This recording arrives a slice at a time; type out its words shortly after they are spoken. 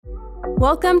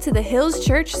Welcome to the Hills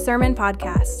Church Sermon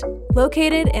Podcast.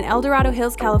 Located in El Dorado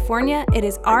Hills, California, it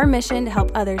is our mission to help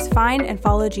others find and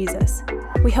follow Jesus.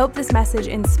 We hope this message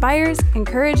inspires,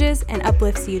 encourages, and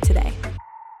uplifts you today.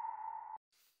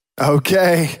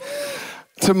 Okay,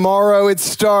 tomorrow it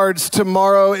starts.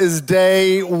 Tomorrow is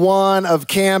day one of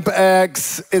Camp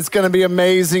X. It's going to be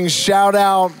amazing. Shout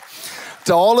out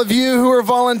to all of you who are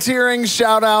volunteering.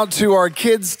 Shout out to our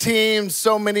kids team,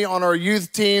 so many on our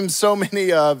youth team, so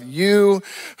many of you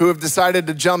who have decided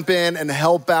to jump in and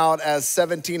help out as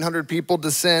 1,700 people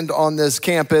descend on this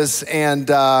campus and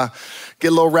get a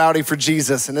little rowdy for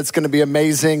Jesus, and it's gonna be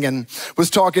amazing. And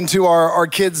was talking to our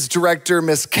kids director,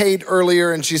 Miss Kate,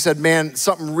 earlier, and she said, man,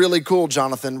 something really cool,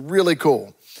 Jonathan, really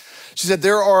cool. She said,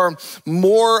 there are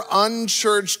more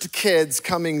unchurched kids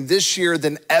coming this year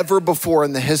than ever before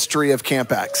in the history of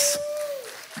Camp X.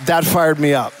 That fired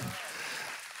me up.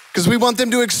 Because we want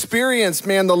them to experience,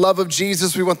 man, the love of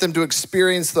Jesus. We want them to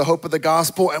experience the hope of the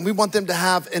gospel, and we want them to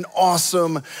have an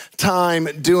awesome time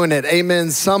doing it.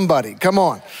 Amen, somebody, come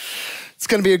on. It's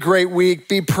gonna be a great week.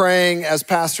 Be praying, as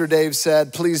Pastor Dave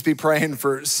said, please be praying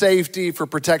for safety, for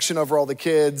protection over all the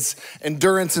kids,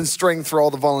 endurance and strength for all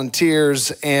the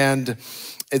volunteers, and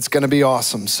it's gonna be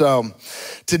awesome. So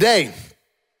today,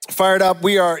 fired up,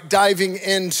 we are diving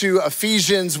into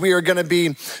Ephesians. We are gonna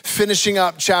be finishing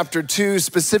up chapter 2,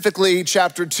 specifically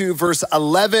chapter 2, verse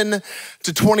 11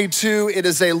 to 22. It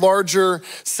is a larger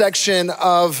section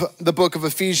of the book of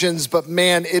Ephesians, but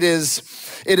man, it is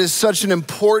such an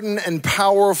important and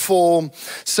powerful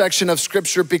section of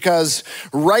scripture because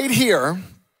right here,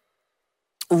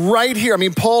 I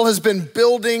mean, Paul has been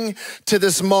building to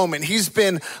this moment. He's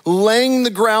been laying the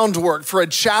groundwork for a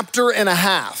chapter and a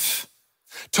half,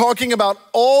 talking about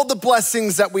all the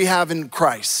blessings that we have in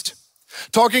Christ,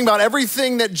 talking about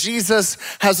everything that Jesus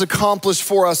has accomplished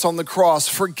for us on the cross,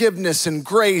 forgiveness and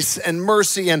grace and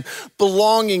mercy and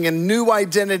belonging and new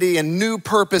identity and new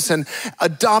purpose and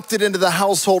adopted into the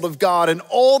household of God and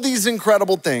all these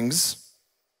incredible things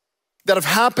that have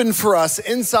happened for us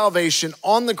in salvation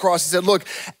on the cross. He said, look,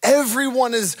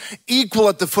 everyone is equal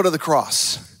at the foot of the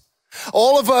cross.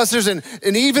 All of us, there's an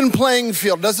even playing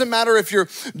field. Doesn't matter if you're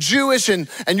Jewish and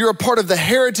you're a part of the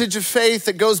heritage of faith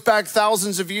that goes back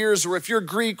thousands of years, or if you're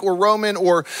Greek or Roman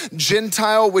or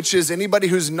Gentile, which is anybody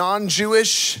who's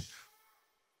non-Jewish.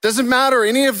 Doesn't matter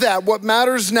any of that. What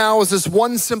matters now is this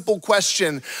one simple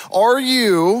question. Are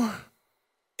you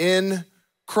in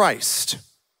Christ?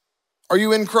 Are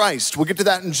you in Christ? We'll get to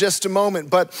that in just a moment.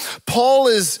 But Paul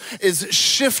is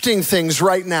shifting things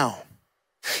right now.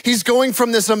 He's going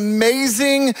from this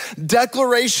amazing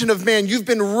declaration of, man, you've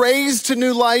been raised to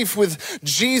new life with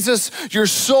Jesus. Your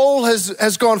soul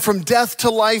has gone from death to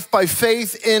life by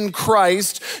faith in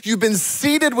Christ. You've been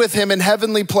seated with him in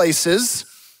heavenly places.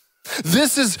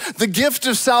 This is the gift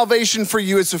of salvation for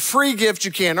you. It's a free gift.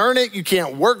 You can't earn it. You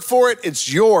can't work for it.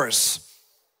 It's yours.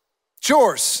 It's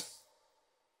yours.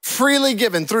 Freely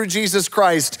given through Jesus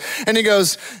Christ. And he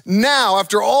goes, now,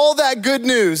 after all that good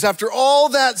news, after all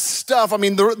that stuff, I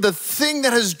mean, the thing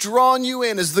that has drawn you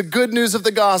in is the good news of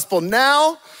the gospel.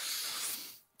 Now,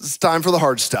 it's time for the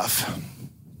hard stuff.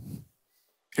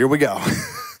 Here we go.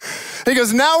 He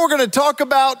goes, now we're gonna talk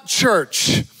about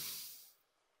church.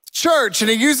 Church,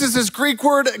 and he uses this Greek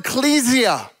word,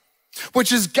 ecclesia,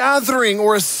 which is gathering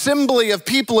or assembly of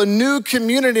people, a new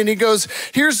community. And he goes,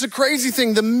 here's the crazy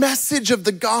thing. The message of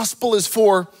the gospel is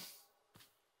for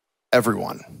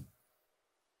everyone.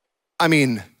 I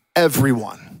mean,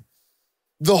 everyone,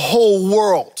 the whole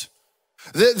world.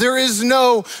 There is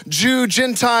no Jew,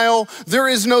 Gentile. There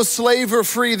is no slave or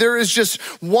free. There is just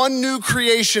one new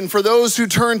creation for those who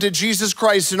turn to Jesus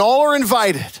Christ, and all are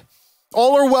invited.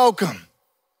 All are welcome.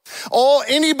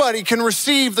 Anybody can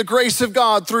receive the grace of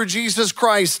God through Jesus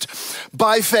Christ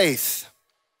by faith.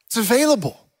 It's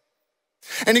available.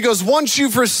 And he goes, once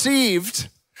you've received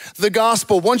the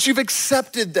gospel, once you've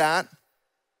accepted that,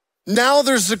 now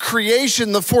there's the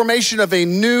creation, the formation of a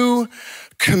new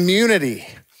community.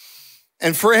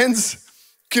 And friends,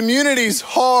 community's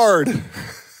hard.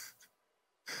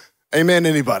 Amen,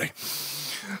 anybody?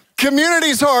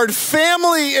 Community's hard.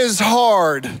 Family is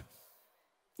hard.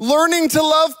 Learning to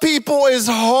love people is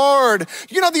hard.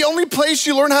 You know, the only place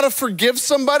you learn how to forgive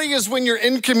somebody is when you're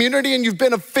in community and you've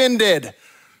been offended.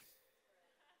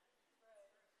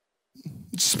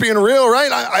 Just being real,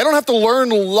 right? I don't have to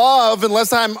learn love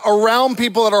unless I'm around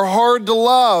people that are hard to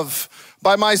love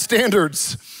by my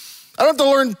standards. I don't have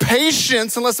to learn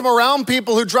patience unless I'm around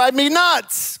people who drive me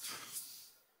nuts.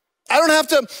 I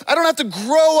don't have to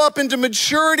grow up into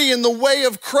maturity in the way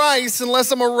of Christ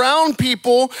unless I'm around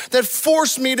people that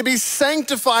force me to be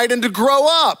sanctified and to grow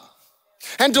up.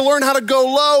 and to learn how to go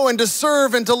low and to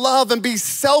serve and to love and be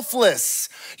selfless.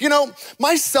 You know,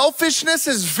 my selfishness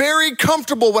is very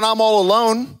comfortable when I'm all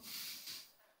alone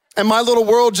and my little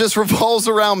world just revolves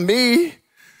around me.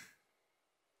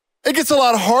 It gets a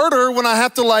lot harder when I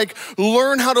have to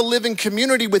learn how to live in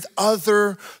community with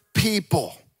other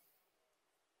people.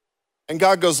 And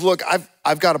God goes, look,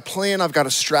 I've got a plan, I've got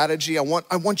a strategy. I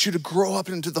want you to grow up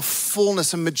into the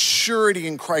fullness and maturity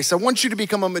in Christ. I want you to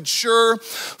become a mature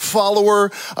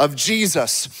follower of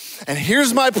Jesus. And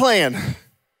here's my plan.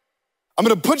 I'm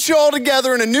gonna put you all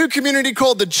together in a new community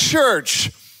called the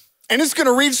church, and it's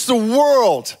gonna reach the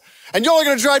world. And y'all are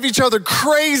gonna drive each other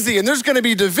crazy, and there's gonna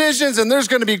be divisions, and there's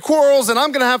gonna be quarrels, and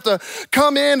I'm gonna have to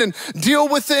come in and deal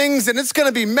with things, and it's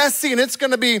gonna be messy, and it's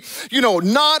gonna be,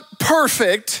 not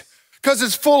perfect, because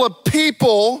it's full of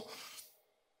people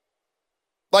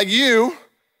like you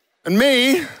and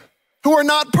me who are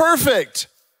not perfect.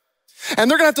 And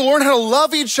they're gonna have to learn how to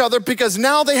love each other because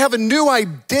now they have a new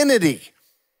identity.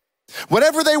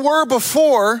 Whatever they were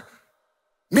before,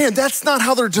 man, that's not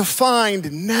how they're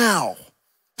defined now.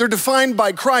 They're defined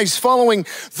by Christ, following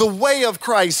the way of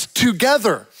Christ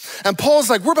together. And Paul's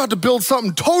like, we're about to build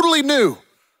something totally new.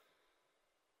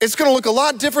 It's gonna look a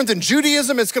lot different than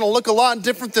Judaism. It's gonna look a lot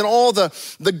different than all the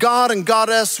god and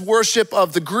goddess worship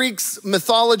of the Greeks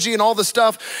mythology and all the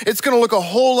stuff. It's gonna look a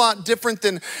whole lot different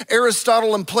than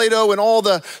Aristotle and Plato and all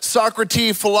the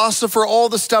Socrates, philosopher, all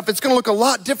the stuff. It's gonna look a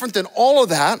lot different than all of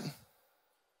that.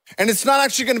 And it's not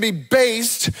actually gonna be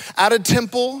based at a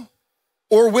temple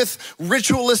or with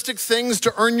ritualistic things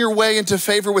to earn your way into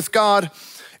favor with God.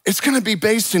 It's gonna be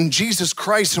based in Jesus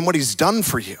Christ and what he's done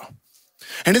for you.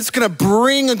 And it's gonna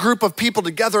bring a group of people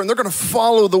together and they're gonna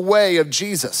follow the way of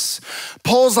Jesus.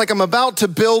 Paul's like, I'm about to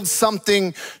build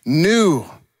something new.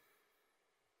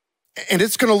 And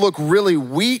it's gonna look really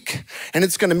weak, and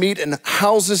it's gonna meet in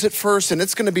houses at first, and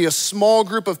it's gonna be a small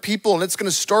group of people, and it's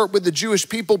gonna start with the Jewish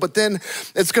people, but then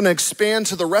it's gonna expand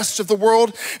to the rest of the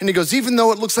world. And he goes, even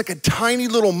though it looks like a tiny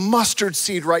little mustard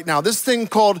seed right now, this thing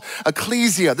called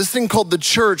ecclesia, this thing called the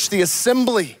church, the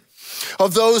assembly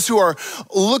of those who are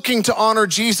looking to honor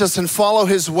Jesus and follow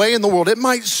his way in the world, it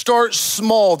might start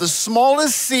small, the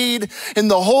smallest seed in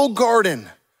the whole garden.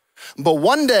 But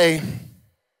one day,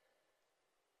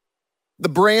 the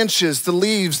branches, the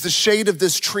leaves, the shade of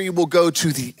this tree will go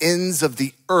to the ends of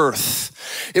the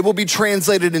earth. It will be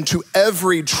translated into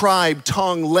every tribe,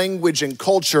 tongue, language, and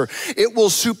culture. It will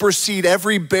supersede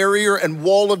every barrier and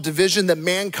wall of division that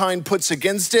mankind puts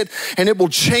against it, and it will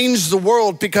change the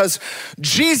world because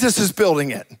Jesus is building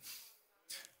it.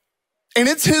 And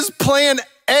it's his plan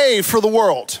A for the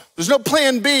world. There's no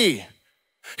plan B.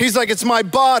 He's like, it's my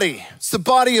body. It's the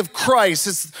body of Christ.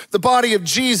 It's the body of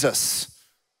Jesus.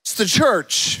 It's the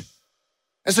church.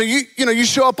 And so you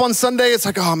show up on Sunday, it's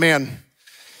like, oh man,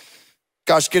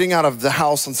 gosh, getting out of the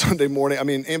house on Sunday morning,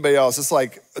 anybody else, it's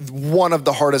like one of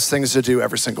the hardest things to do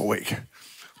every single week.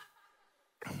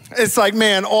 It's like,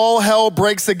 man, all hell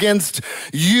breaks against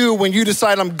you when you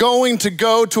decide I'm going to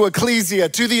go to ecclesia,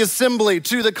 to the assembly,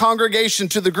 to the congregation,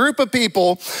 to the group of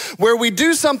people where we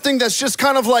do something that's just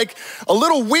kind of like a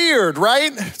little weird,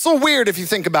 right? It's a little weird if you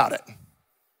think about it.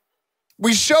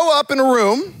 We show up in a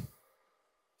room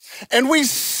and we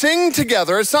sing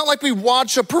together. It's not like we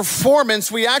watch a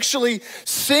performance. We actually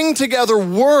sing together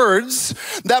words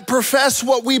that profess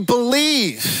what we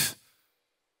believe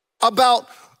about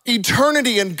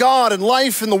eternity and God and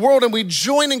life in the world. And we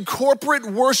join in corporate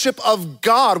worship of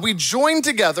God. We join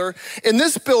together in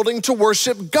this building to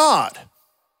worship God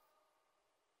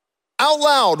out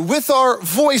loud with our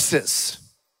voices.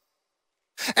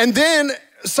 And then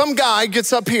some guy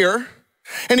gets up here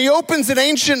and he opens an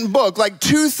ancient book, like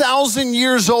 2,000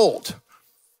 years old,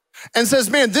 and says,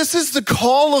 man, this is the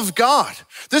call of God.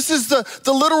 This is the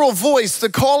literal voice, the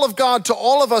call of God to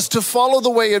all of us to follow the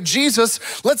way of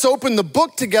Jesus. Let's open the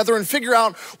book together and figure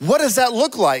out what does that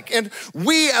look like. And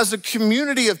we as a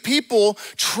community of people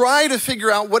try to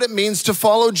figure out what it means to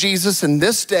follow Jesus in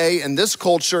this day, in this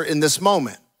culture, in this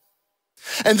moment.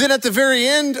 And then at the very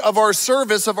end of our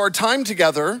service, of our time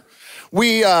together,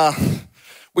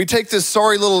 we take this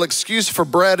sorry little excuse for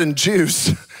bread and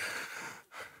juice.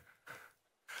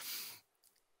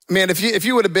 Man, if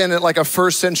you would have been at like a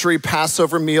first century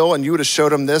Passover meal and you would have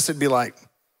showed them this, it'd be like,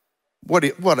 what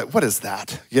is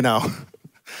that,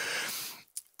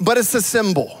 But it's a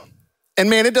symbol. And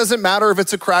man, it doesn't matter if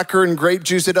it's a cracker and grape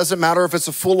juice. It doesn't matter if it's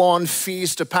a full-on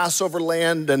feast, a Passover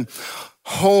lamb and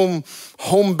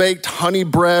home-baked honey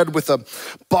bread with a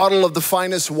bottle of the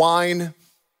finest wine.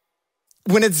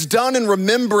 When it's done in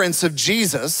remembrance of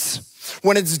Jesus,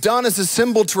 when it's done as a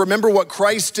symbol to remember what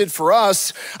Christ did for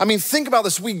us, I mean, think about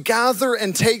this. We gather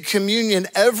and take communion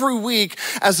every week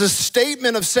as a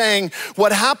statement of saying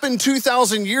what happened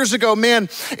 2,000 years ago, man,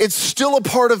 it's still a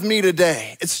part of me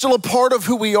today. It's still a part of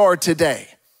who we are today.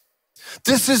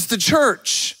 This is the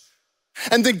church.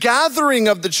 And the gathering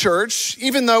of the church,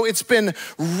 even though it's been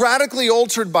radically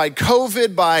altered by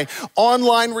COVID, by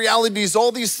online realities,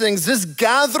 all these things, this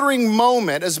gathering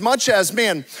moment, as much as,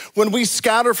 man, when we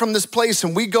scatter from this place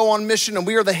and we go on mission and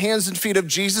we are the hands and feet of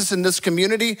Jesus in this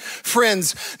community,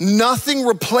 friends, nothing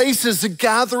replaces the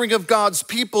gathering of God's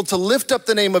people to lift up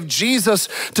the name of Jesus,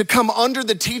 to come under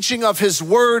the teaching of his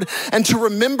word, and to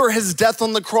remember his death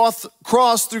on the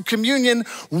cross through communion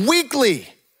weekly.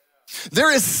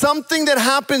 There is something that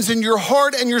happens in your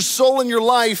heart and your soul and your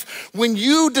life when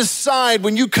you decide,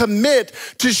 when you commit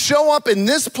to show up in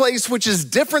this place, which is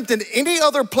different than any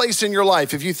other place in your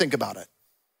life, if you think about it.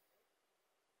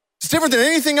 It's different than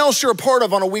anything else you're a part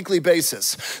of on a weekly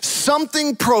basis.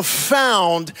 Something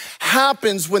profound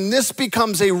happens when this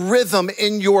becomes a rhythm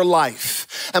in your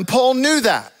life. And Paul knew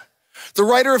that. The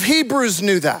writer of Hebrews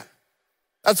knew that.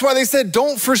 That's why they said,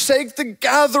 don't forsake the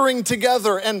gathering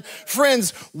together. And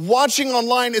friends, watching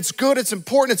online, it's good, it's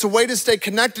important, it's a way to stay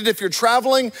connected if you're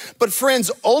traveling. But friends,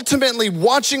 ultimately,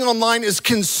 watching online is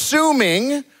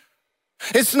consuming.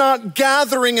 It's not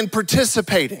gathering and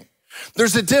participating.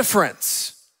 There's a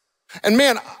difference. And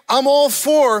man, I'm all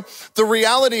for the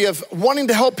reality of wanting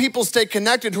to help people stay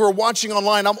connected who are watching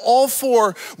online. I'm all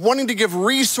for wanting to give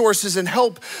resources and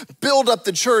help build up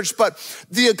the church. But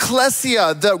the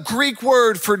ecclesia, the Greek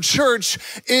word for church,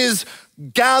 is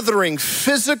gathering,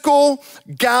 physical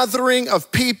gathering of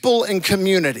people in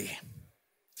community.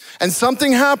 And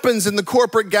something happens in the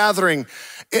corporate gathering.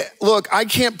 I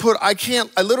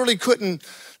literally couldn't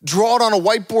draw it on a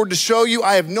whiteboard to show you.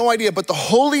 I have no idea, but the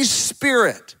Holy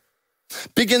Spirit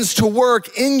begins to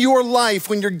work in your life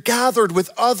when you're gathered with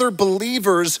other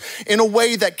believers in a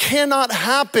way that cannot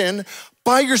happen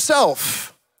by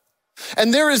yourself.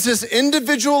 And there is this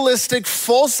individualistic,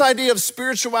 false idea of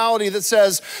spirituality that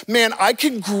says, man, I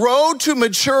can grow to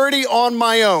maturity on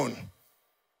my own.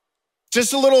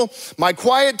 Just a little, my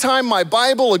quiet time, my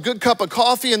Bible, a good cup of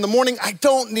coffee in the morning. I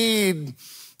don't need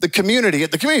the community.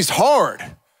 The community's hard.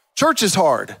 Church is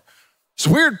hard.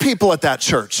 There's weird people at that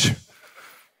church.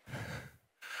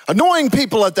 Annoying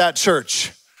people at that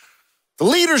church. The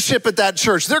leadership at that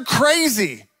church, they're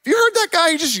crazy. Have you heard that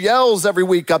guy? He just yells every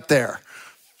week up there.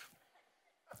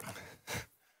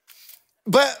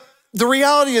 But the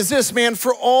reality is this, man,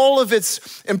 for all of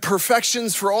its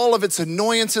imperfections, for all of its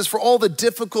annoyances, for all the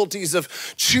difficulties of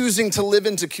choosing to live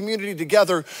into community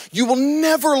together, you will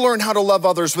never learn how to love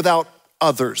others without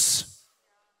others.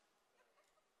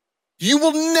 You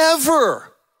will never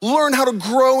learn how to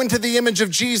grow into the image of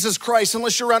Jesus Christ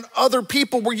unless you're around other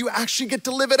people where you actually get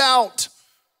to live it out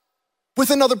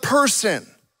with another person.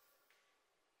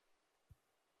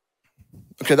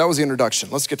 Okay, that was the introduction.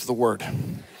 Let's get to the word.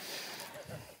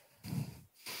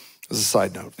 As a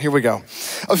side note, here we go.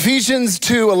 Ephesians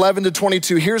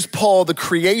 2:11-22. Here's Paul, the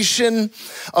creation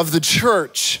of the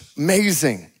church.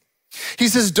 Amazing. He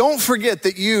says, don't forget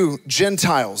that you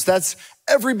Gentiles, that's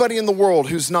everybody in the world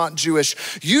who's not Jewish,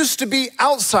 used to be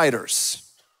outsiders.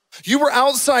 You were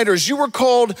outsiders. You were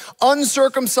called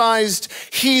uncircumcised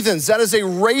heathens. That is a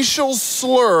racial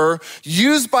slur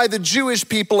used by the Jewish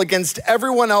people against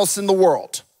everyone else in the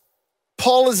world.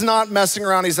 Paul is not messing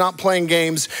around. He's not playing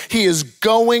games. He is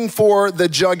going for the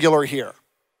jugular here.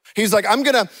 He's like, I'm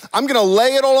gonna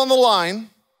lay it all on the line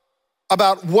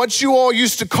about what you all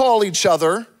used to call each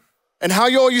other and how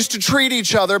you all used to treat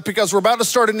each other, because we're about to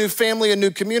start a new family, a new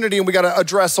community, and we got to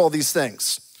address all these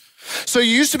things. So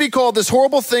you used to be called this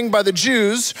horrible thing by the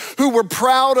Jews who were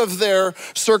proud of their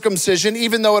circumcision,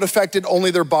 even though it affected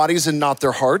only their bodies and not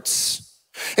their hearts.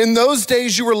 In those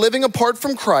days, you were living apart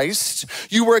from Christ.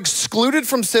 You were excluded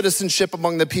from citizenship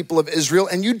among the people of Israel,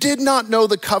 and you did not know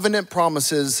the covenant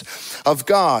promises of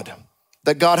God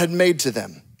that God had made to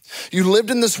them. You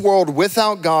lived in this world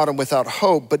without God and without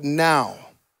hope, but now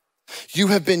you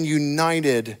have been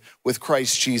united with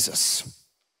Christ Jesus.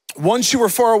 Once you were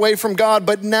far away from God,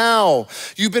 but now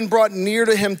you've been brought near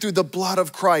to him through the blood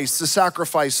of Christ, the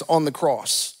sacrifice on the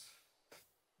cross.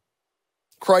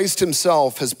 Christ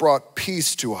himself has brought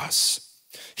peace to us.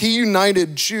 He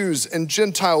united Jews and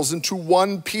Gentiles into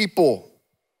one people.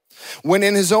 When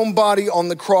in his own body on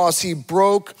the cross, he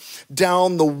broke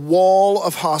down the wall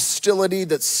of hostility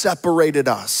that separated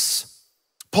us.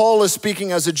 Paul is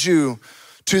speaking as a Jew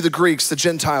to the Greeks, the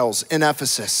Gentiles in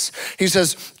Ephesus. He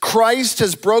says, Christ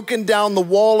has broken down the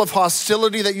wall of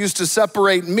hostility that used to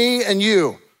separate me and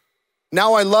you.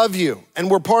 Now I love you,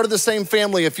 and we're part of the same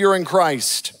family if you're in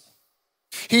Christ.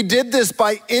 He did this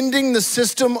by ending the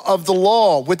system of the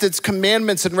law with its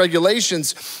commandments and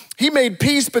regulations. He made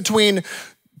peace between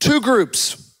two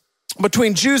groups,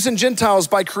 between Jews and Gentiles,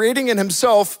 by creating in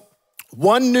himself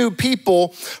one new people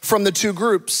from the two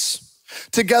groups.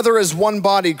 Together as one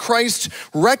body, Christ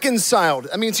reconciled.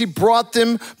 That means he brought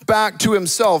them back to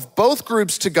himself, both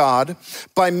groups to God,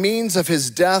 by means of his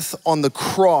death on the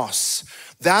cross.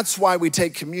 That's why we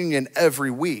take communion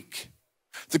every week.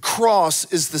 The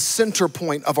cross is the center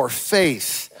point of our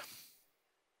faith.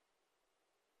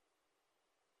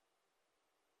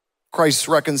 Christ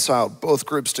reconciled both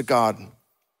groups to God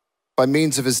by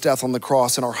means of his death on the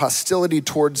cross, and our hostility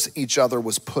towards each other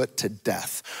was put to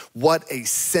death. What a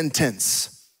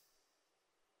sentence.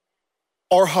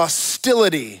 Our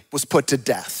hostility was put to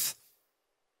death.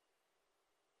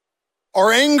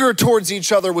 Our anger towards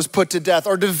each other was put to death.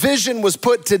 Our division was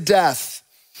put to death.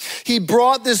 He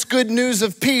brought this good news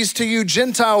of peace to you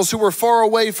Gentiles who were far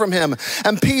away from him,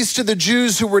 and peace to the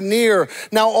Jews who were near.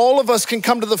 Now all of us can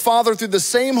come to the Father through the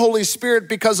same Holy Spirit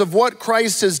because of what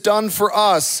Christ has done for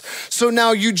us. So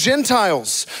now you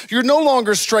Gentiles, you're no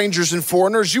longer strangers and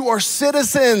foreigners, you are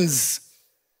citizens.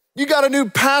 You got a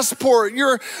new passport,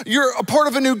 you're a part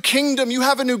of a new kingdom, you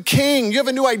have a new king, you have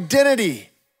a new identity.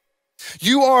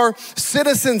 You are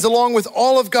citizens along with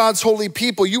all of God's holy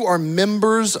people. You are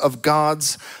members of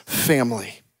God's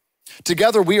family.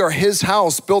 Together, we are his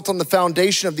house built on the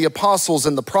foundation of the apostles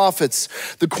and the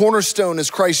prophets. The cornerstone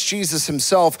is Christ Jesus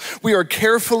himself. We are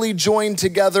carefully joined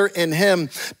together in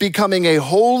him, becoming a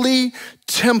holy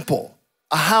temple,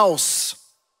 a house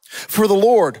for the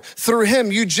Lord. Through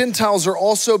him, you Gentiles are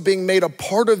also being made a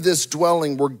part of this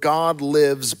dwelling where God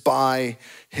lives by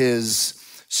his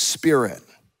Spirit.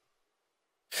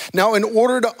 Now, in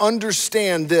order to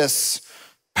understand this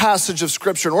passage of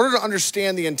scripture, in order to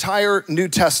understand the entire New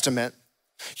Testament,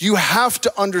 you have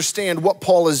to understand what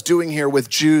Paul is doing here with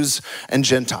Jews and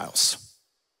Gentiles.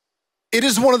 It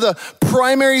is one of the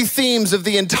primary themes of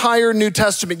the entire New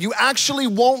Testament. You actually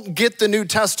won't get the New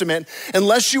Testament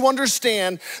unless you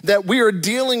understand that we are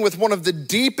dealing with one of the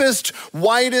deepest,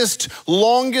 widest,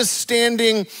 longest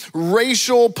standing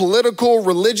racial, political,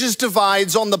 religious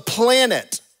divides on the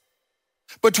planet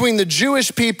between the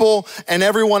Jewish people and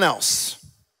everyone else.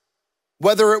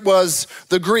 Whether it was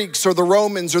the Greeks or the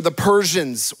Romans or the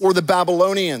Persians or the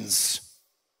Babylonians.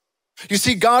 You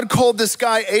see, God called this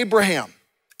guy Abram.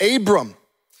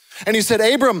 And he said,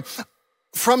 Abram,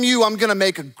 from you, I'm gonna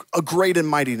make a great and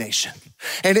mighty nation.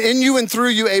 And in you and through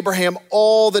you, Abraham,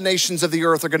 all the nations of the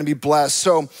earth are gonna be blessed.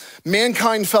 So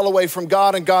mankind fell away from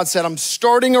God, and God said, I'm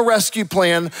starting a rescue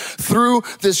plan through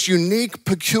this unique,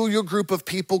 peculiar group of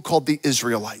people called the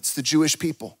Israelites, the Jewish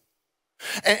people.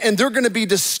 And they're gonna be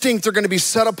distinct, they're gonna be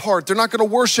set apart. They're not gonna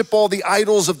worship all the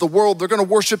idols of the world. They're gonna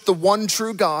worship the one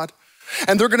true God.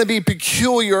 And they're gonna be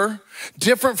peculiar,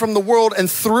 different from the world.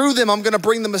 And through them, I'm gonna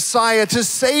bring the Messiah to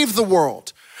save the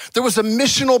world. There was a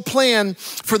missional plan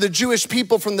for the Jewish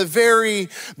people from the very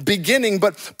beginning,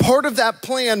 but part of that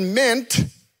plan meant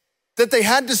that they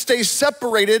had to stay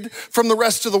separated from the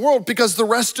rest of the world because the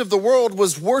rest of the world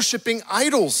was worshiping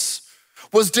idols,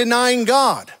 was denying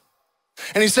God.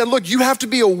 And he said, look, you have to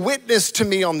be a witness to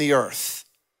me on the earth.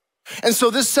 And so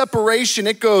this separation,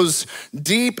 it goes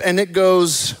deep and it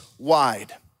goes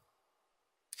wide.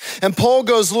 And Paul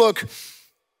goes, look,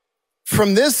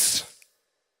 from this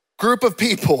group of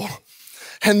people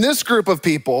and this group of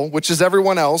people, which is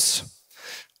everyone else,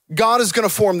 God is gonna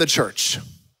form the church.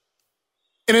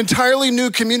 An entirely new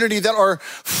community that are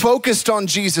focused on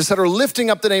Jesus, that are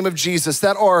lifting up the name of Jesus,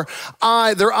 that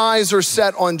their eyes are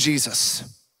set on Jesus.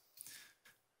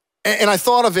 And I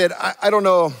thought of it, I don't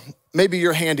know, maybe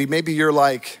you're handy, maybe you're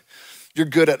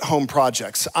good at home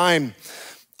projects. I'm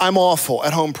awful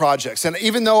at home projects. And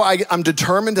even though I'm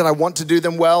determined and I want to do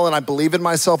them well and I believe in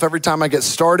myself every time I get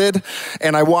started,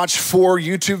 and I watch 4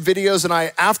 YouTube videos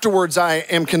and afterwards I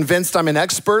am convinced I'm an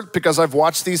expert because I've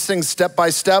watched these things step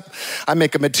by step. I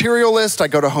make a material list, I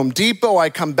go to Home Depot, I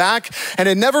come back, and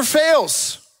it never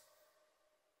fails.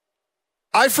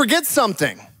 I forget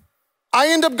something. I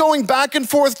end up going back and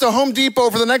forth to Home Depot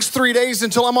for the next 3 days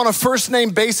until I'm on a first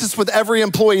name basis with every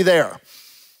employee there.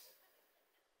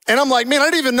 And I'm like, man, I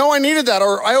didn't even know I needed that.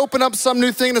 Or I open up some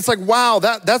new thing and it's like, wow,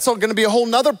 that's all gonna be a whole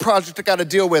nother project I gotta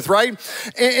deal with, right?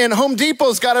 And Home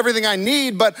Depot's got everything I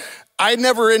need, but I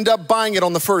never end up buying it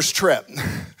on the first trip.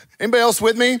 Anybody else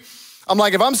with me? I'm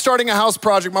like, if I'm starting a house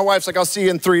project, my wife's like, I'll see you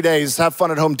in 3 days. Have fun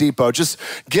at Home Depot. Just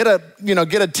get a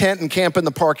tent and camp in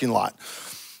the parking lot.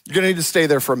 You're gonna need to stay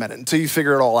there for a minute until you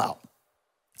figure it all out.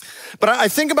 But I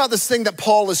think about this thing that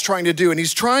Paul is trying to do, and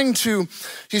he's trying to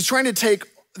take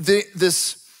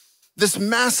this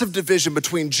massive division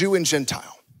between Jew and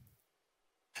Gentile.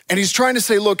 And he's trying to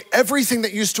say, look, everything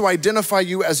that used to identify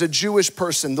you as a Jewish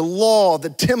person, the law, the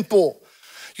temple,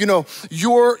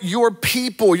 your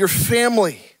people, your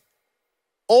family,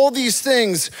 all these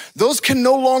things, those can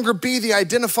no longer be the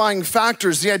identifying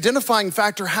factors. The identifying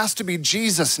factor has to be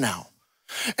Jesus now.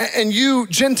 And you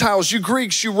Gentiles, you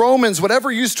Greeks, you Romans, whatever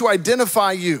used to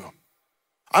identify you.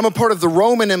 I'm a part of the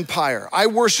Roman Empire. I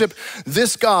worship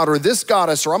this god or this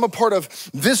goddess, or I'm a part of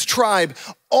this tribe.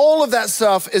 All of that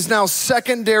stuff is now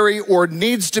secondary or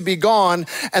needs to be gone.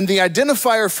 And the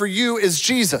identifier for you is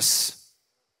Jesus.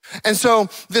 And so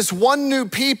this one new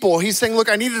people, he's saying, look,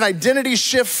 I need an identity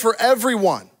shift for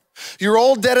everyone. You're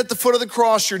all dead at the foot of the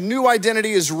cross. Your new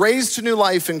identity is raised to new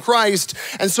life in Christ.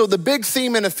 And so the big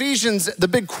theme in Ephesians, the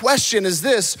big question is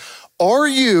this: are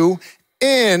you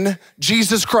in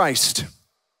Jesus Christ?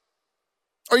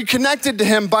 Are you connected to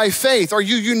him by faith? Are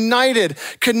you united,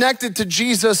 connected to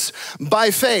Jesus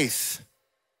by faith?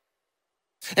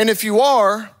 And if you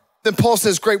are, then Paul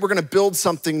says, great, we're gonna build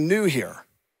something new here.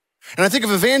 And I think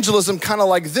of evangelism kind of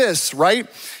like this, right?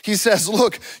 He says,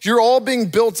 look, you're all being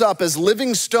built up as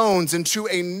living stones into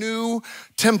a new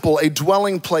temple, a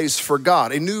dwelling place for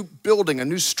God, a new building, a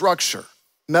new structure,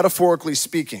 metaphorically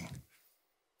speaking.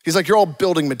 He's like, you're all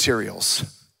building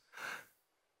materials.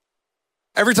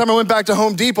 Every time I went back to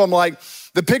Home Depot, I'm like,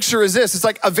 the picture is this. It's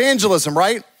like evangelism,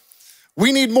 right?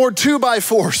 We need more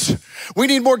 2x4s. We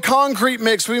need more concrete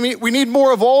mix. We need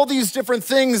more of all these different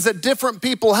things that different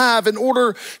people have in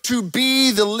order to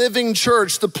be the living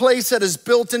church, the place that is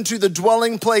built into the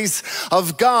dwelling place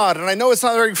of God. And I know it's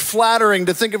not very flattering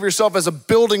to think of yourself as a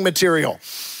building material,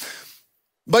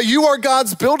 but you are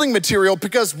God's building material,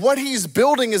 because what he's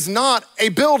building is not a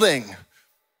building.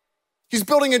 He's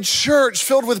building a church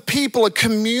filled with people, a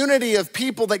community of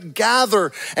people that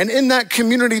gather. And in that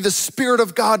community, the Spirit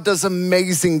of God does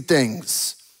amazing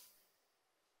things.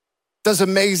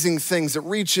 It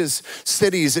reaches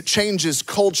cities, it changes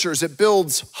cultures, it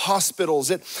builds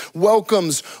hospitals, it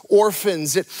welcomes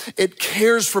orphans, it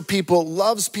cares for people, it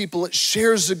loves people, it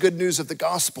shares the good news of the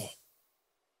gospel.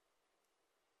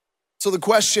 So the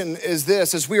question is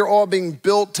this: as we are all being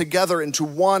built together into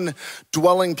one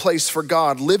dwelling place for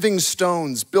God, living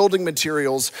stones, building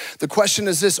materials, the question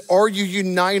is this: are you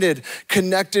united,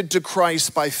 connected to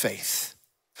Christ by faith?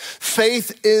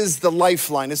 Faith is the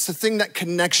lifeline. It's the thing that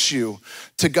connects you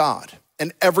to God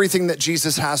and everything that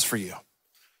Jesus has for you.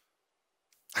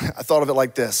 I thought of it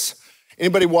like this.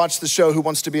 Anybody watch the show Who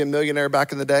Wants to Be a Millionaire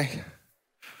back in the day?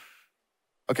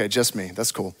 Okay, just me,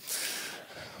 that's cool.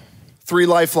 3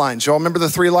 lifelines. Y'all remember the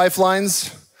 3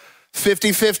 lifelines?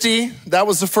 50-50, that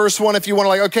was the first one. If you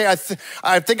want to okay,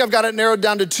 I think I've got it narrowed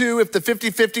down to 2. If the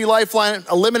 50-50 lifeline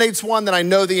eliminates one, then I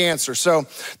know the answer. So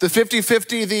the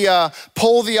 50-50, the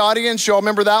poll the audience, y'all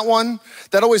remember that one?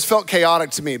 That always felt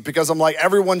chaotic to me, because I'm like,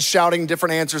 everyone's shouting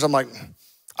different answers. I'm like,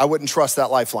 I wouldn't trust that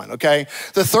lifeline, okay?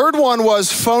 The third one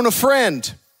was phone a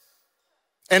friend.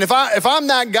 And if I'm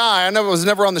that guy, I know it was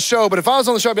never on the show, but if I was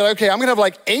on the show, I'd be like, okay, I'm gonna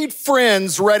have 8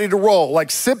 friends ready to roll.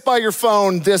 Sit by your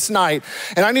phone this night.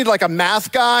 And I need a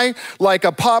math guy,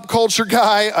 a pop culture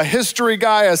guy, a history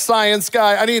guy, a science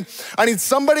guy. I need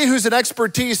somebody who's an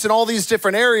expertise in all these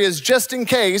different areas, just in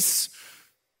case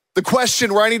the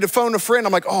question where I need to phone a friend,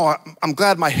 I'm like, oh, I'm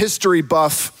glad my history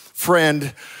buff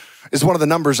friend is one of the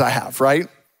numbers I have, right?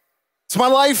 It's my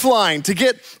lifeline to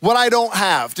get what I don't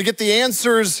have, to get the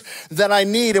answers that I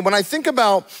need. And when I think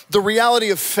about the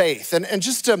reality of faith, and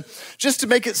just to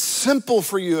make it simple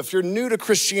for you, if you're new to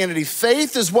Christianity,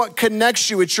 faith is what connects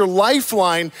you. It's your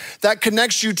lifeline that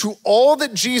connects you to all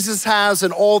that Jesus has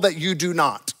and all that you do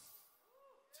not.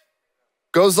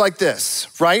 Goes like this,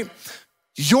 right?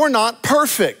 You're not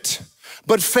perfect,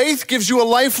 but faith gives you a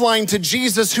lifeline to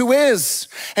Jesus who is,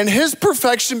 and his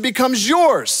perfection becomes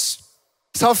yours.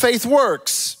 That's how faith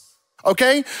works,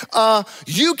 okay?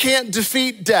 You can't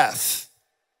defeat death.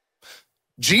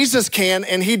 Jesus can,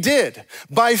 and he did.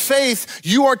 By faith,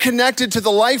 you are connected to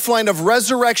the lifeline of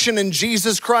resurrection in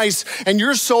Jesus Christ, and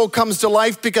your soul comes to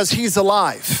life because he's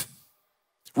alive,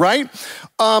 right?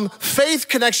 Faith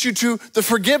connects you to the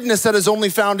forgiveness that is only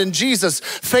found in Jesus.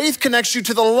 Faith connects you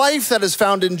to the life that is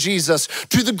found in Jesus,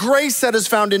 to the grace that is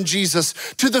found in Jesus,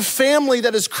 to the family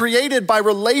that is created by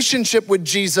relationship with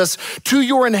Jesus, to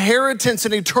your inheritance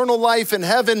and eternal life in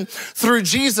heaven through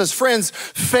Jesus. Friends,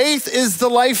 faith is the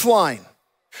lifeline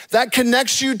that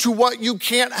connects you to what you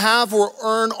can't have or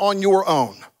earn on your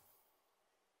own.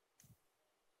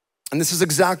 And this is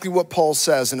exactly what Paul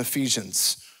says in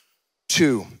Ephesians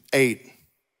 2:8.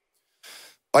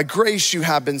 By grace you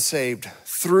have been saved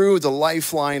through the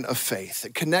lifeline of faith.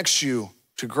 It connects you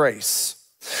to grace.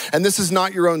 And this is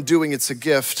not your own doing, it's a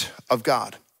gift of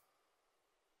God.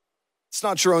 It's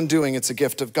not your own doing, it's a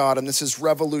gift of God. And this is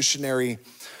revolutionary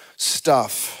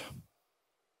stuff.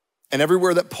 And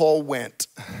everywhere that Paul went,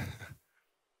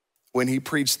 when he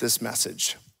preached this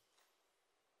message,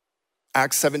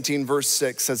 Acts 17 verse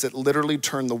 6 says it literally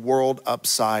turned the world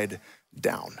upside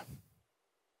down.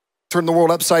 Turned the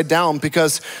world upside down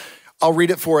because I'll read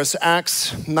it for us.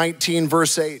 Acts 19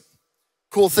 verse 8.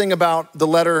 Cool thing about the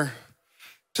letter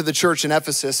to the church in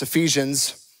Ephesus,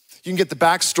 Ephesians, you can get the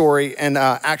backstory in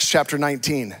Acts chapter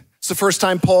 19. It's the first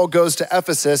time Paul goes to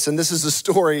Ephesus, and this is the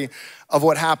story of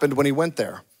what happened when he went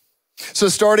there. So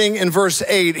starting in verse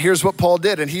 8, here's what Paul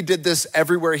did, and he did this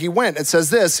everywhere he went. It says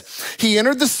this: he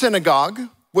entered the synagogue,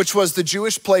 which was the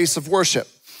Jewish place of worship.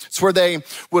 It's where they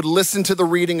would listen to the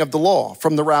reading of the law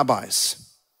from the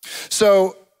rabbis.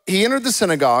 So he entered the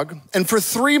synagogue, and for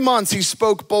 3 months he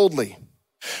spoke boldly,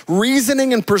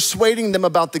 reasoning and persuading them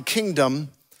about the kingdom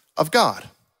of God.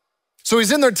 So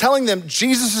he's in there telling them,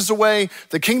 Jesus is the way,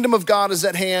 the kingdom of God is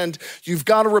at hand. You've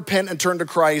got to repent and turn to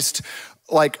Christ.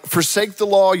 Like, forsake the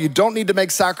law. You don't need to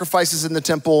make sacrifices in the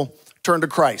temple. Turn to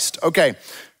Christ. Okay,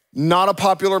 not a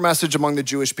popular message among the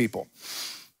Jewish people.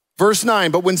 Verse 9,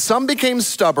 but when some became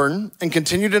stubborn and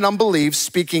continued in unbelief,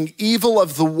 speaking evil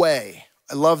of the way.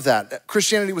 I love that.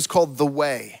 Christianity was called the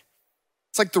way.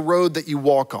 It's like the road that you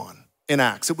walk on in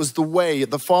Acts. It was the way,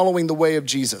 the following the way of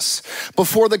Jesus.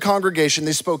 Before the congregation,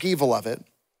 they spoke evil of it.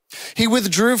 He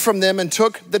withdrew from them and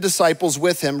took the disciples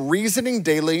with him, reasoning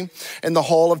daily in the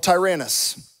hall of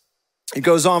Tyrannus. It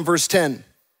goes on, verse 10.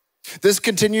 This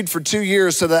continued for 2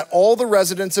 years so that all the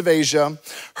residents of Asia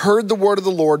heard the word of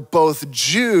the Lord, both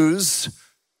Jews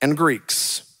and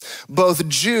Greeks, both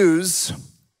Jews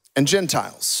and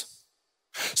Gentiles.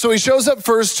 So he shows up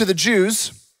first to the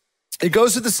Jews. He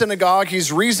goes to the synagogue.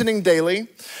 He's reasoning daily.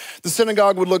 The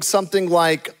synagogue would look something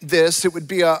like this. It would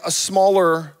be a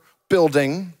smaller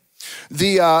building.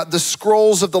 The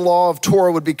scrolls of the law of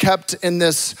Torah would be kept in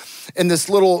this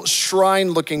little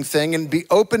shrine-looking thing and be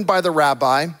opened by the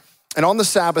rabbi. And on the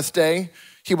Sabbath day,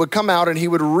 he would come out and he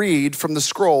would read from the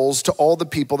scrolls to all the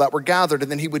people that were gathered. And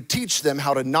then he would teach them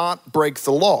how to not break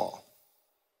the law.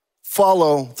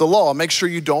 Follow the law. Make sure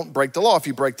you don't break the law. If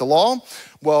you break the law,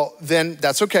 well, then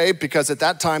that's okay, because at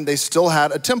that time they still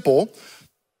had a temple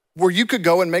where you could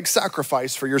go and make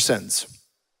sacrifice for your sins.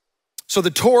 So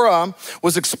the Torah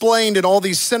was explained in all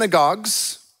these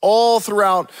synagogues all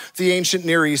throughout the ancient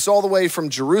Near East, all the way from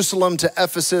Jerusalem to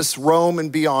Ephesus, Rome,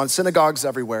 and beyond, synagogues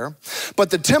everywhere.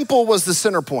 But the temple was the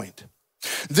center point.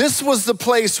 This was the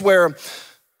place where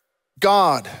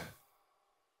God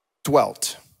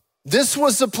dwelt. This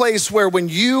was the place where when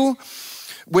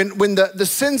the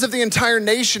sins of the entire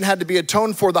nation had to be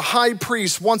atoned for, the high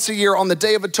priest once a year on the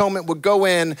Day of Atonement would go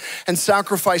in and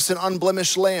sacrifice an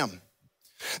unblemished lamb.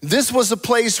 This was a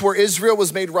place where Israel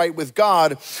was made right with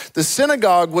God. The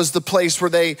synagogue was the place where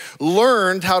they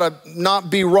learned how to not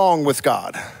be wrong with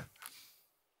God.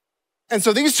 And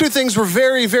so these two things were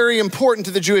very, very important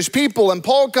to the Jewish people. And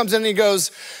Paul comes in and he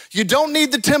goes, you don't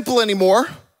need the temple anymore,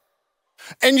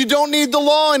 and you don't need the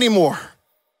law anymore.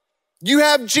 You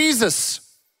have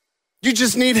Jesus. You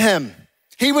just need him.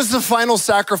 He was the final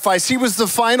sacrifice. He was the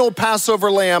final Passover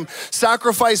lamb,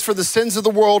 sacrificed for the sins of the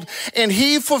world, and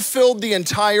he fulfilled the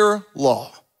entire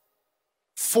law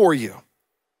for you.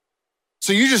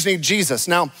 So you just need Jesus.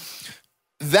 Now,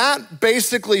 that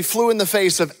basically flew in the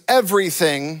face of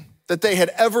everything that they had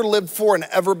ever lived for and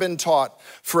ever been taught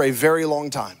for a very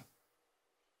long time.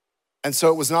 And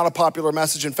so it was not a popular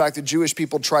message. In fact, the Jewish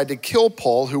people tried to kill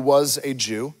Paul, who was a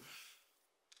Jew,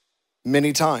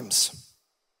 many times.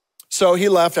 So he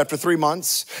left after 3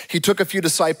 months. He took a few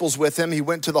disciples with him. He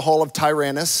went to the hall of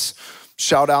Tyrannus.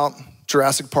 Shout out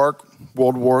Jurassic Park,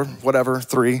 World War, whatever,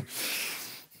 3.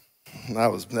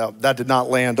 That did not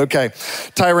land. Okay,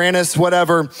 Tyrannus,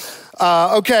 whatever.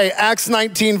 Okay, Acts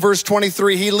 19, verse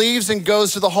 23. He leaves and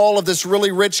goes to the hall of this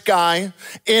really rich guy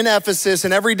in Ephesus,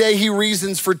 and every day he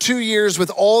reasons for 2 years with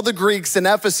all the Greeks in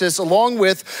Ephesus, along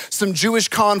with some Jewish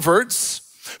converts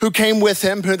who came with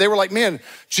him. They were like, man,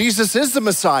 Jesus is the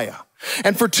Messiah.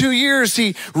 And for 2 years,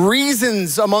 he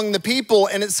reasons among the people,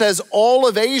 and it says all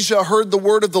of Asia heard the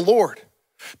word of the Lord.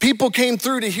 People came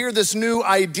through to hear this new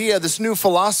idea, this new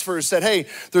philosopher said, hey,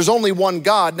 there's only one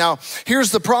God. Now,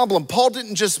 here's the problem. Paul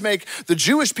didn't just make the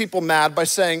Jewish people mad by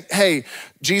saying, hey,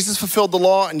 Jesus fulfilled the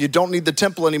law and you don't need the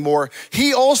temple anymore.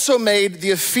 He also made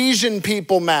the Ephesian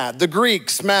people mad, the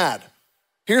Greeks mad.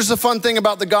 Here's the fun thing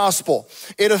about the gospel.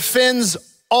 It offends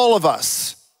all of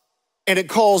us, and it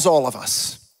calls all of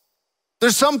us.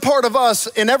 There's some part of us,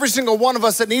 in every single one of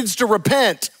us, that needs to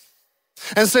repent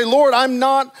and say, Lord, I am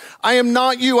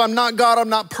not you, I'm not God, I'm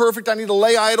not perfect. I need to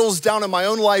lay idols down in my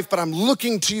own life, but I'm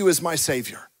looking to you as my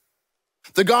Savior.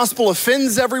 The gospel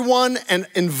offends everyone and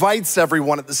invites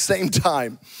everyone at the same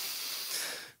time.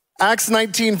 Acts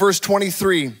 19, verse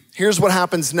 23, here's what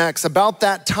happens next. About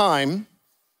that time,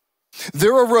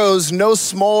 there arose no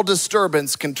small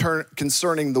disturbance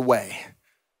concerning the way.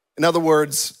 In other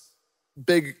words,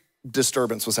 big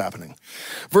disturbance was happening.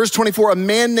 Verse 24, a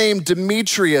man named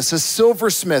Demetrius, a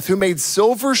silversmith who made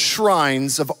silver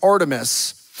shrines of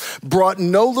Artemis, brought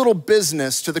no little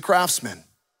business to the craftsmen.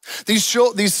 These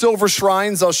silver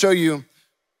shrines, I'll show you.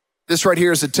 This right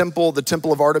here is a temple, the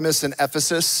temple of Artemis in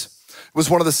Ephesus. It was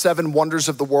one of the 7 wonders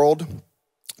of the world.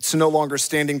 It's no longer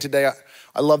standing today.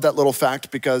 I love that little fact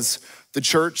because the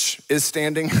church is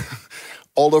standing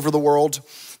all over the world.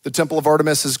 The temple of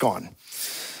Artemis is gone.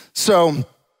 So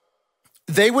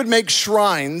they would make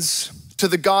shrines to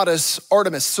the goddess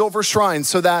Artemis, silver shrines,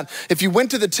 so that if you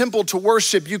went to the temple to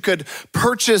worship, you could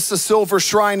purchase a silver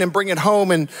shrine and bring it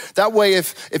home. And that way,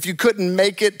 if you couldn't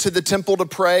make it to the temple to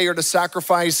pray or to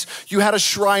sacrifice, you had a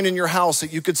shrine in your house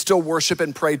that you could still worship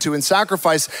and pray to and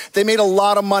sacrifice. They made a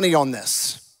lot of money on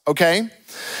this, okay?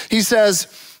 He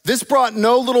says, this brought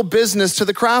no little business to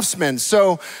the craftsmen.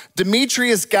 So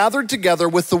Demetrius gathered together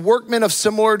with the workmen of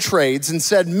similar trades and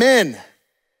said, men,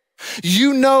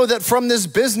 you know that from this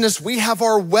business we have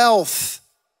our wealth.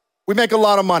 We make a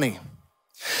lot of money.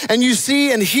 And you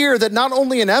see and hear that not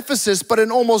only in Ephesus, but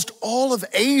in almost all of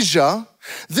Asia,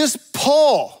 this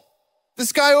Paul,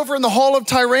 this guy over in the hall of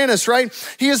Tyrannus, right?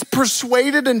 He has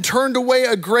persuaded and turned away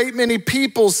a great many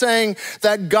people, saying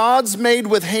that gods made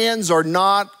with hands are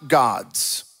not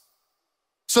gods.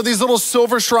 So these little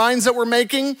silver shrines that we're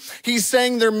making, he's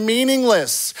saying they're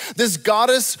meaningless. This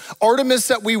goddess Artemis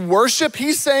that we worship,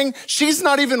 he's saying she's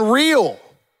not even real.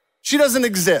 She doesn't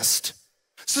exist.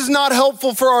 This is not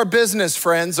helpful for our business,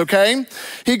 friends, okay?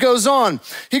 He goes on.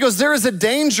 He goes, there is a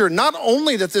danger not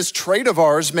only that this trade of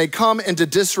ours may come into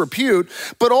disrepute,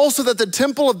 but also that the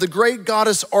temple of the great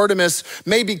goddess Artemis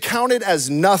may be counted as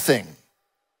nothing.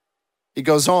 He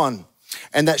goes on.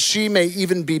 And that she may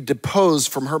even be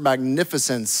deposed from her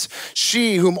magnificence,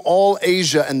 she whom all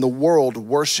Asia and the world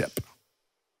worship.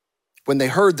 When they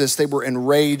heard this, they were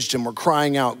enraged and were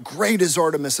crying out, great is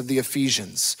Artemis of the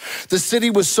Ephesians. The city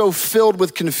was so filled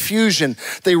with confusion.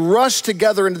 They rushed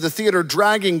together into the theater,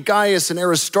 dragging Gaius and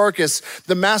Aristarchus,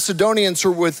 the Macedonians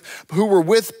who were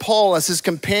with Paul as his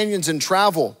companions in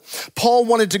travel. Paul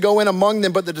wanted to go in among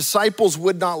them, but the disciples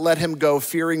would not let him go,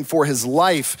 fearing for his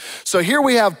life. So here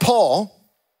we have Paul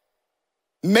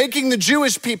making the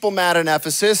Jewish people mad in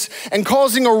Ephesus and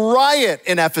causing a riot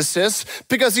in Ephesus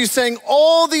because he's saying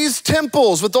all these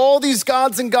temples with all these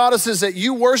gods and goddesses that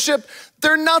you worship,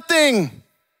 they're nothing.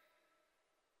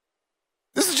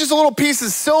 This is just a little piece of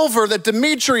silver that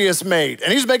Demetrius made,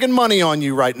 and he's making money on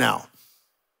you right now.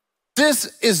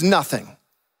 This is nothing.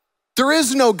 There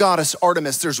is no goddess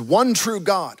Artemis. There's one true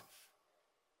God,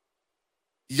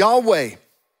 Yahweh.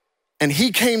 And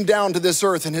he came down to this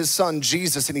earth in his son,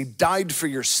 Jesus, and he died for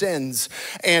your sins.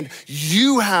 And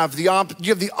you have the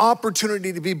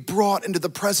opportunity to be brought into the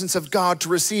presence of God to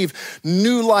receive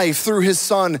new life through his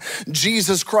son,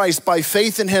 Jesus Christ, by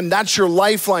faith in him. That's your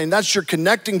lifeline. That's your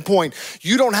connecting point.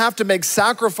 You don't have to make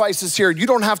sacrifices here. You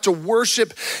don't have to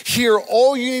worship here.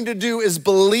 All you need to do is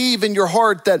believe in your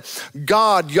heart that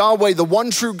God, Yahweh, the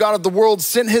one true God of the world,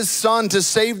 sent his son to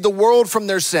save the world from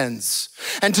their sins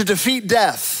and to defeat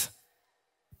death.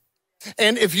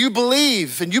 And if you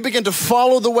believe and you begin to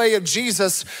follow the way of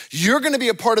Jesus, you're going to be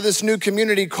a part of this new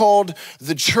community called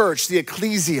the church, the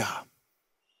ecclesia,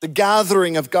 the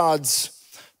gathering of God's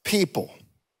people.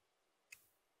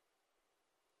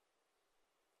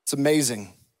 It's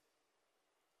amazing.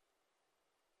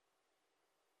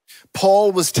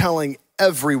 Paul was telling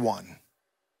everyone,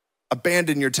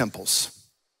 abandon your temples.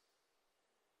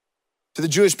 To the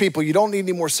Jewish people, you don't need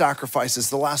any more sacrifices.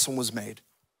 The last one was made.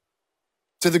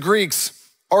 To the Greeks,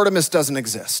 Artemis doesn't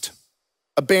exist.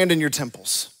 Abandon your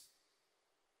temples.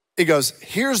 He goes,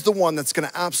 here's the one that's gonna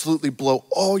absolutely blow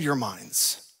all your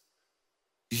minds.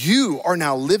 You are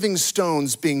now living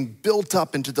stones being built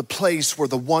up into the place where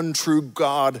the one true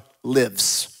God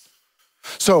lives.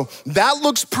 So that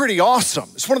looks pretty awesome.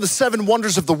 It's one of the 7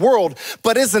 wonders of the world,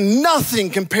 but is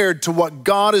nothing compared to what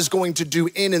God is going to do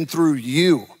in and through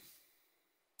you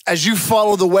as you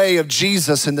follow the way of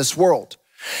Jesus in this world.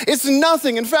 It's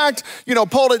nothing. In fact,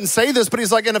 Paul didn't say this, but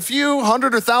he's like, in a few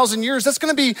 100 or 1,000 years, that's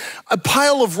gonna be a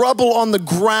pile of rubble on the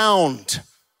ground.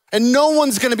 And no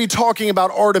one's gonna be talking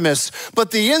about Artemis,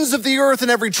 but the ends of the earth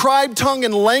and every tribe, tongue,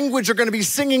 and language are gonna be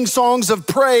singing songs of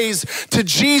praise to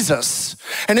Jesus.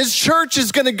 And his church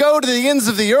is gonna go to the ends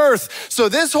of the earth. So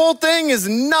this whole thing is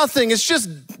nothing, it's just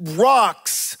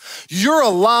rocks. You're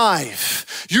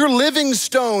alive, you're living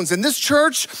stones. And this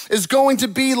church is going to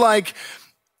be like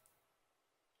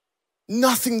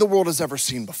nothing the world has ever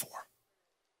seen before.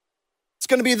 It's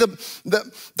gonna be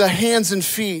the hands and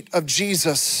feet of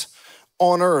Jesus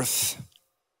on earth.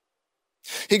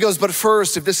 He goes, but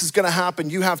first, if this is gonna happen,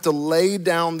 you have to lay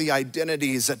down the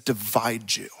identities that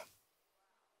divide you.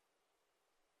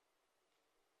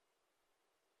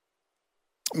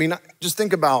 I mean, just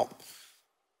think about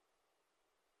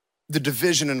the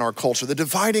division in our culture, the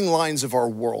dividing lines of our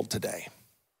world today.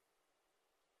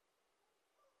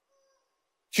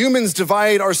 Humans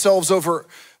divide ourselves over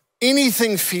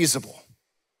anything feasible.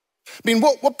 I mean,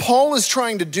 what Paul is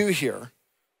trying to do here,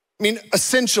 I mean,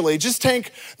 essentially, just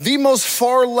take the most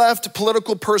far left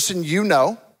political person you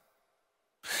know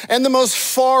and the most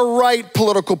far right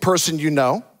political person you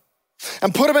know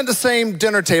and put them at the same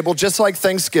dinner table, just like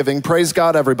Thanksgiving, praise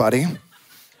God, everybody,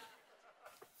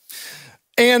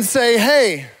 and say,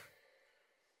 hey,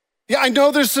 yeah, I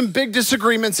know there's some big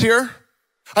disagreements here.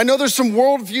 I know there's some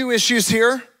worldview issues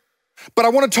here. But I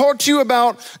want to talk to you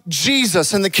about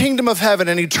Jesus and the kingdom of heaven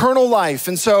and eternal life.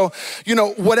 And so,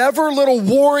 whatever little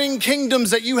warring kingdoms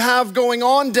that you have going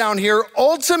on down here,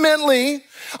 ultimately,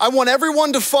 I want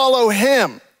everyone to follow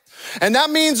him. And that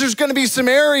means there's going to be some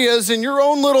areas in your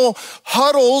own little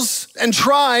huddles and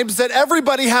tribes that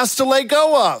everybody has to let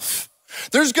go of.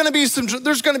 There's gonna be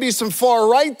some far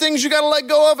right things you gotta let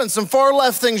go of and some far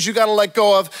left things you gotta let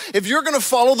go of if you're gonna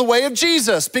follow the way of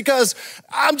Jesus. Because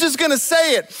I'm just gonna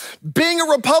say it, being a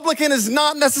Republican is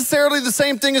not necessarily the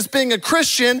same thing as being a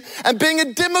Christian, and being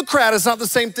a Democrat is not the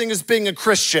same thing as being a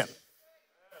Christian.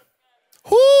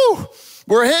 Whoo,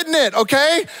 we're hitting it,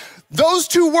 okay? Those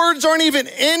two words aren't even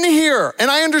in here.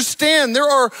 And I understand there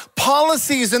are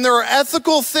policies and there are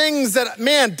ethical things that,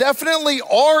 definitely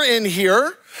are in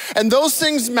here. And those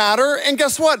things matter. And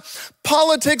guess what?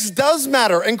 Politics does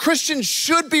matter. And Christians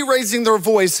should be raising their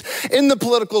voice in the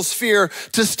political sphere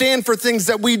to stand for things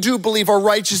that we do believe are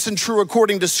righteous and true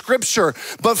according to Scripture.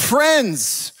 But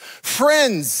friends,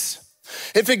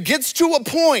 if it gets to a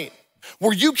point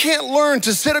where you can't learn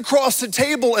to sit across the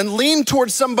table and lean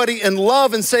towards somebody in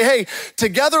love and say, hey,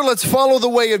 together let's follow the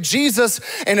way of Jesus.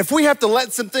 And if we have to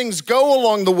let some things go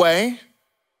along the way,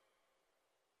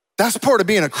 that's part of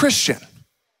being a Christian.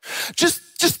 Just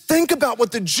think about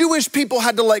what the Jewish people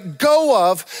had to let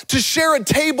go of to share a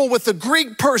table with a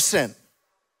Greek person.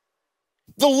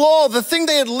 The law, the thing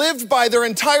they had lived by their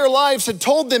entire lives, had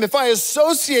told them, if I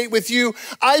associate with you,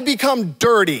 I become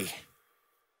dirty.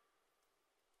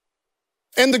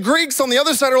 And the Greeks on the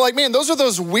other side are like, man, those are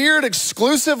those weird,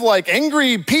 exclusive,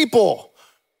 angry people.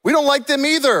 We don't like them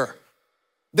either.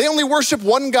 They only worship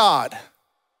one God.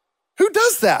 Who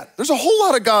does that? There's a whole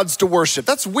lot of gods to worship.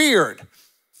 That's weird.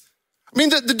 I mean,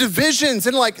 the divisions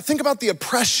and think about the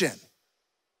oppression,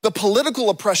 the political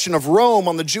oppression of Rome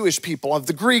on the Jewish people, of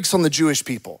the Greeks on the Jewish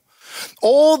people.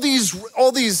 All these,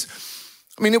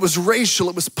 it was racial,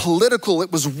 it was political, it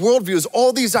was worldview, it was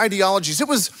all these ideologies. It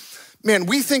was,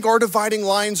 we think our dividing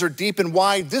lines are deep and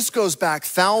wide. This goes back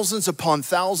thousands upon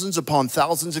thousands upon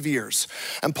thousands of years.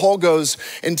 And Paul goes,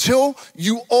 until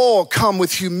you all come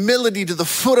with humility to the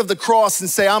foot of the cross and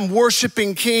say, I'm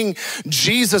worshiping King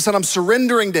Jesus and I'm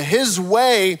surrendering to his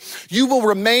way, you will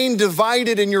remain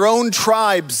divided in your own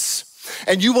tribes.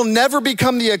 And you will never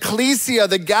become the ecclesia,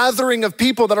 the gathering of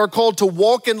people that are called to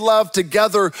walk in love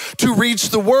together to reach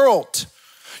the world.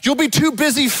 You'll be too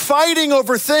busy fighting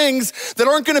over things that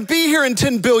aren't gonna be here in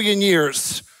 10 billion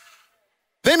years.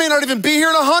 They may not even be here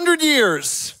in 100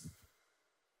 years.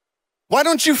 Why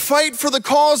don't you fight for the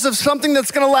cause of something that's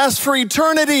gonna last for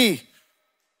eternity?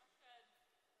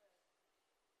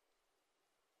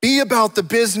 Be about the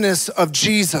business of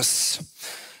Jesus.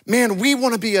 We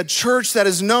wanna be a church that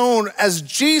is known as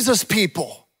Jesus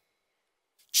people.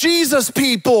 Jesus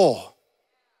people.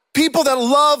 People that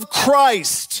love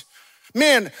Christ.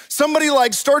 Somebody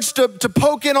starts to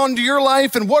poke in onto your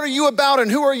life and what are you about and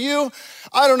who are you?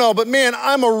 I don't know, but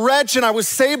I'm a wretch and I was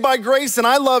saved by grace and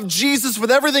I love Jesus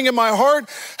with everything in my heart.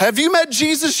 Have you met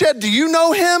Jesus yet? Do you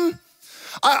know him?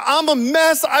 I'm a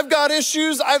mess. I've got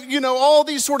issues. All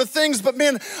these sort of things, but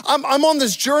I'm on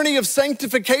this journey of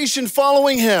sanctification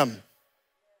following him.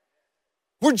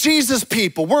 We're Jesus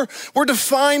people. We're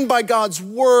defined by God's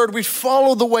word. We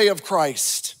follow the way of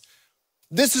Christ.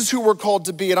 This is who we're called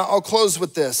to be. And I'll close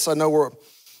with this. I know we're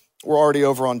already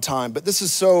over on time, but this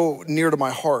is so near to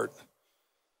my heart.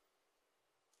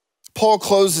 Paul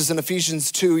closes in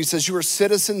Ephesians 2. He says, you are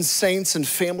citizens, saints, and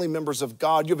family members of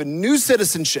God. You have a new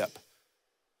citizenship.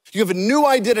 You have a new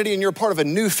identity, and you're part of a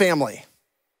new family.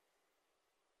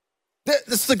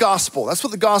 That's the gospel. That's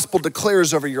what the gospel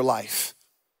declares over your life.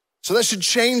 So that should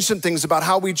change some things about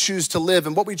how we choose to live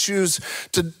and what we choose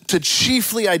to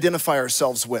chiefly identify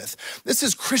ourselves with. This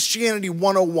is Christianity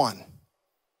 101.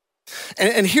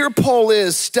 And here Paul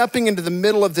is stepping into the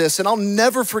middle of this. And I'll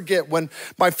never forget when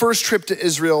my first trip to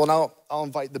Israel, and I'll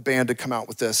invite the band to come out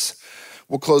with this.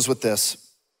 We'll close with this.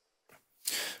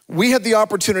 We had the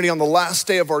opportunity on the last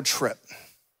day of our trip,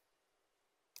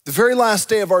 the very last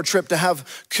day of our trip, to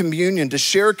have communion, to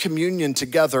share communion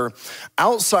together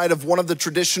outside of one of the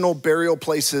traditional burial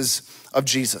places of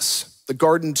Jesus, the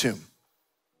Garden Tomb.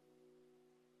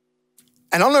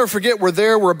 And I'll never forget,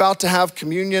 we're about to have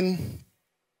communion,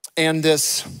 and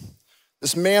this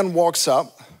man walks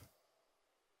up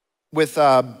with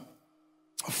a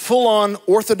full-on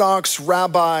Orthodox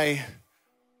rabbi.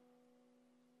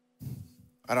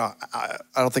 I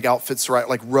don't think outfit's right,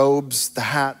 like robes, the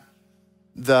hat,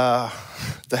 the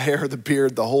hair, the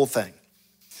beard, the whole thing.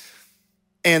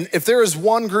 And if there is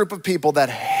one group of people that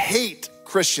hate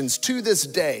Christians to this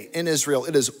day in Israel,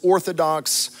 it is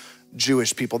Orthodox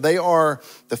Jewish people. They are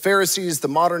the Pharisees, the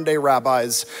modern day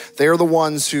rabbis. They are the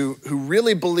ones who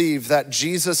really believe that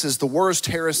Jesus is the worst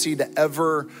heresy to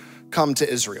ever come to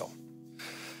Israel.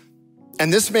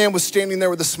 And this man was standing there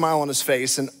with a smile on his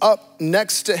face, and up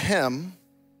next to him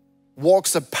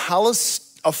walks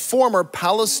a former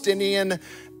Palestinian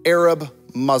Arab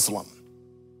Muslim.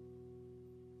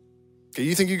 Okay,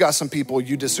 you think you got some people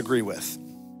you disagree with.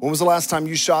 When was the last time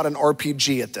you shot an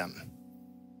RPG at them?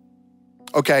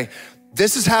 Okay,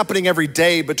 this is happening every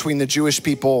day between the Jewish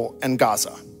people and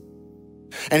Gaza.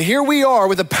 And here we are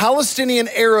with a Palestinian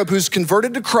Arab who's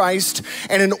converted to Christ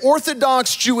and an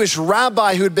Orthodox Jewish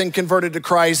rabbi who had been converted to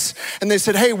Christ. And they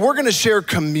said, hey, we're gonna share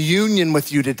communion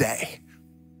with you today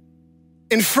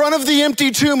in front of the empty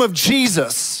tomb of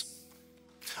Jesus,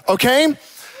 okay?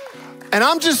 And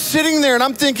I'm just sitting there and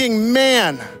I'm thinking,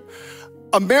 man,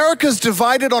 America's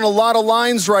divided on a lot of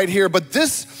lines right here, but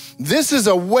this is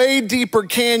a way deeper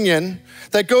canyon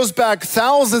that goes back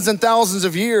thousands and thousands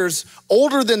of years,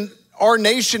 older than our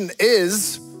nation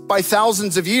is by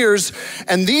thousands of years.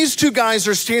 And these two guys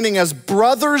are standing as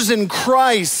brothers in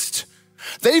Christ.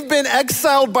 They've been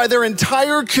exiled by their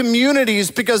entire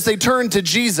communities because they turned to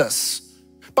Jesus,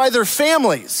 by their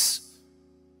families.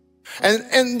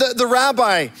 And the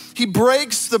rabbi, he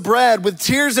breaks the bread with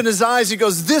tears in his eyes. He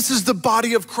goes, this is the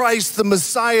body of Christ, the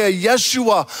Messiah,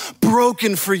 Yeshua,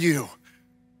 broken for you.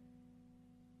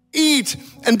 Eat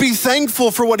and be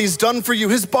thankful for what he's done for you.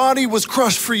 His body was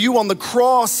crushed for you on the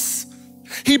cross.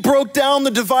 He broke down the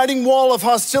dividing wall of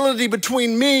hostility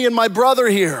between me and my brother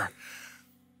here.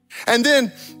 And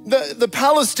then the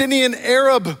Palestinian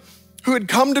Arab who had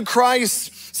come to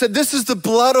Christ said, this is the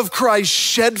blood of Christ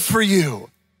shed for you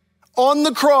on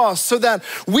the cross so that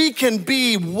we can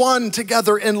be one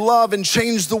together in love and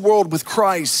change the world with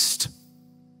Christ.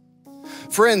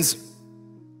 Friends,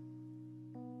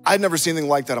 I'd never seen anything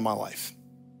like that in my life.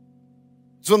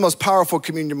 It's one of the most powerful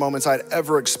communion moments I'd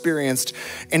ever experienced,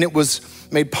 and it was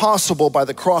made possible by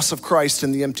the cross of Christ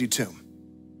in the empty tomb.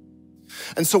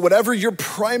 And so whatever your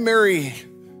primary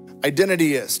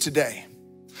identity is today,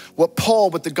 what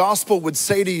the gospel would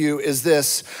say to you is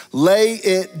this: lay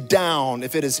it down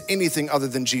if it is anything other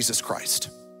than Jesus Christ.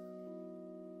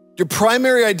 Your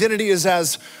primary identity is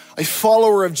as a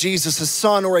follower of Jesus, a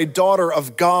son or a daughter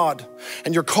of God.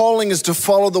 And your calling is to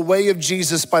follow the way of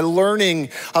Jesus by learning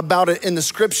about it in the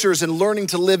scriptures and learning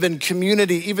to live in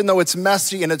community, even though it's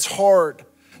messy and it's hard,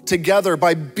 together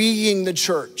by being the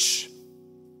church.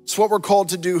 It's what we're called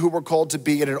to do, who we're called to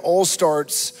be, and it all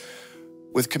starts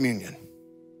with communion,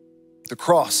 the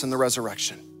cross and the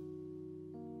resurrection.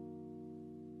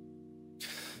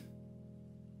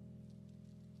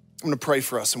 I'm gonna pray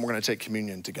for us and we're gonna take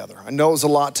communion together. I know it was a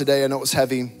lot today, I know it was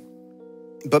heavy,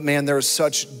 but man, there is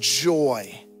such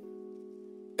joy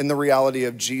in the reality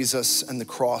of Jesus and the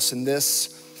cross. And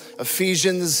this,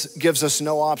 Ephesians gives us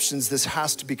no options. This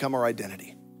has to become our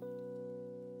identity.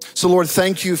 So Lord,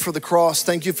 thank you for the cross.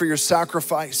 Thank you for your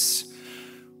sacrifice.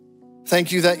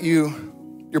 Thank you that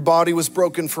your body was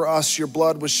broken for us, your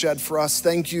blood was shed for us.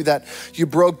 Thank you that you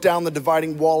broke down the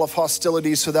dividing wall of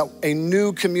hostility so that a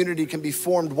new community can be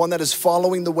formed, one that is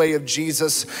following the way of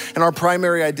Jesus, and our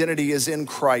primary identity is in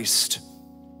Christ.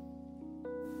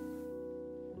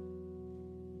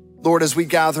 Lord, as we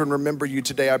gather and remember you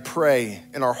today, I pray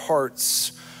in our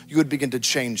hearts, you would begin to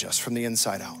change us from the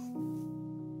inside out.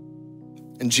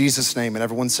 In Jesus' name, and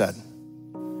everyone said,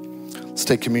 let's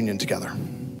take communion together.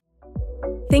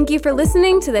 Thank you for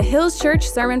listening to the Hills Church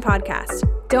Sermon Podcast.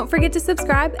 Don't forget to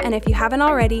subscribe, and if you haven't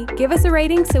already, give us a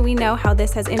rating so we know how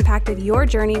this has impacted your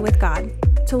journey with God.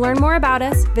 To learn more about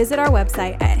us, visit our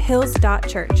website at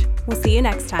hills.church. We'll see you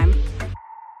next time.